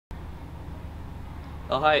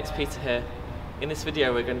Oh hi, it's Peter here. In this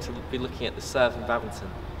video we're going to be looking at the serve in badminton,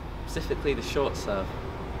 specifically the short serve.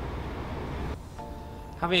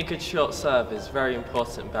 Having a good short serve is very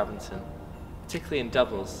important in badminton, particularly in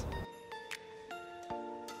doubles.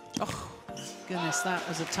 Oh, goodness, that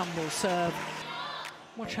was a tumble serve.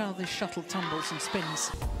 Watch how this shuttle tumbles and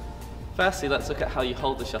spins. Firstly, let's look at how you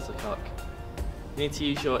hold the shuttlecock. You need to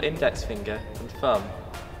use your index finger and thumb,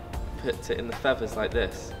 put it in the feathers like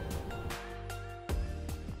this.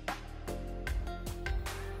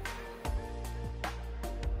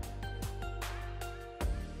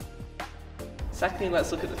 Secondly,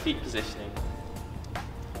 let's look at the feet positioning.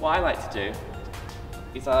 What I like to do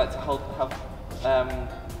is I like to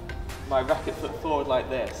have my racket foot forward like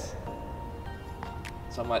this.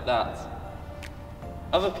 So I'm like that.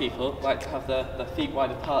 Other people like to have their feet wide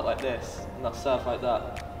apart like this, and they'll serve like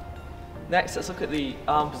that. Next, let's look at the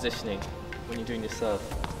arm positioning when you're doing your serve.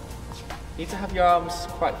 You need to have your arms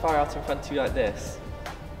quite far out in front of you like this.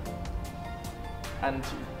 And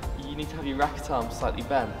you need to have your racket arms slightly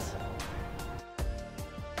bent.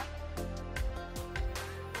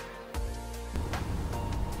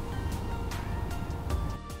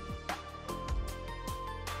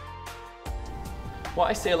 What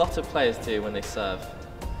I see a lot of players do when they serve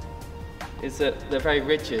is that they're very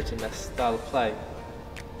rigid in their style of play.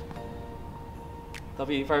 They'll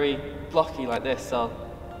be very blocky like this, they'll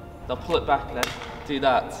pull it back and then do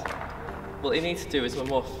that. What they need to do is a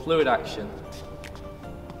more fluid action.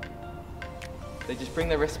 They just bring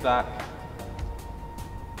their wrist back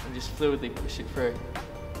and just fluidly push it through.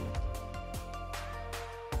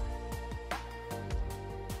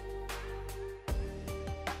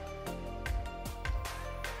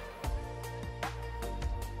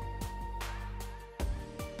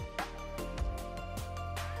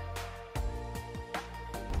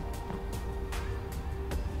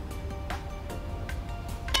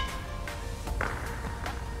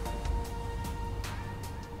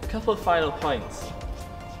 A couple of final points.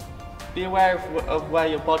 Be aware of where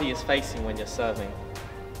your body is facing when you're serving.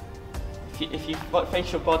 If you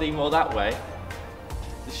face your body more that way,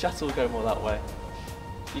 the shuttle will go more that way.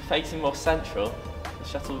 If you're facing more central, the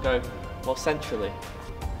shuttle will go more centrally.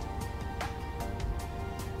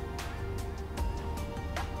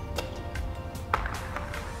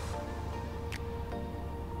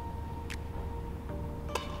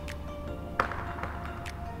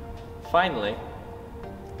 Finally,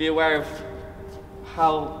 be aware of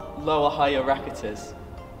how low or high your racket is.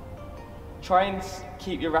 Try and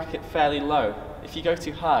keep your racket fairly low. If you go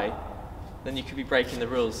too high, then you could be breaking the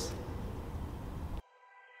rules.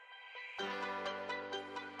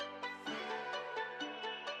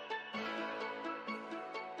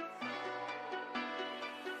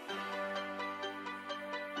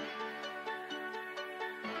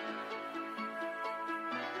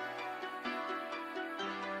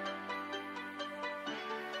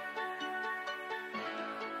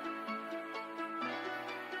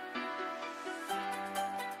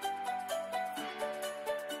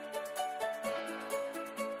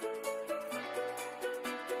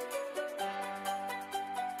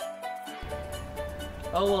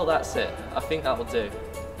 Oh well, that's it. I think that will do.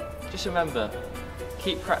 Just remember,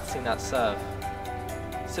 keep practicing that serve.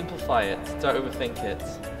 Simplify it, don't overthink it.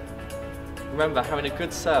 Remember, having a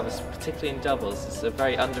good service, particularly in doubles, is a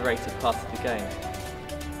very underrated part of the game.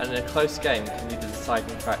 And in a close game can be the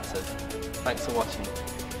deciding factor. Thanks for watching.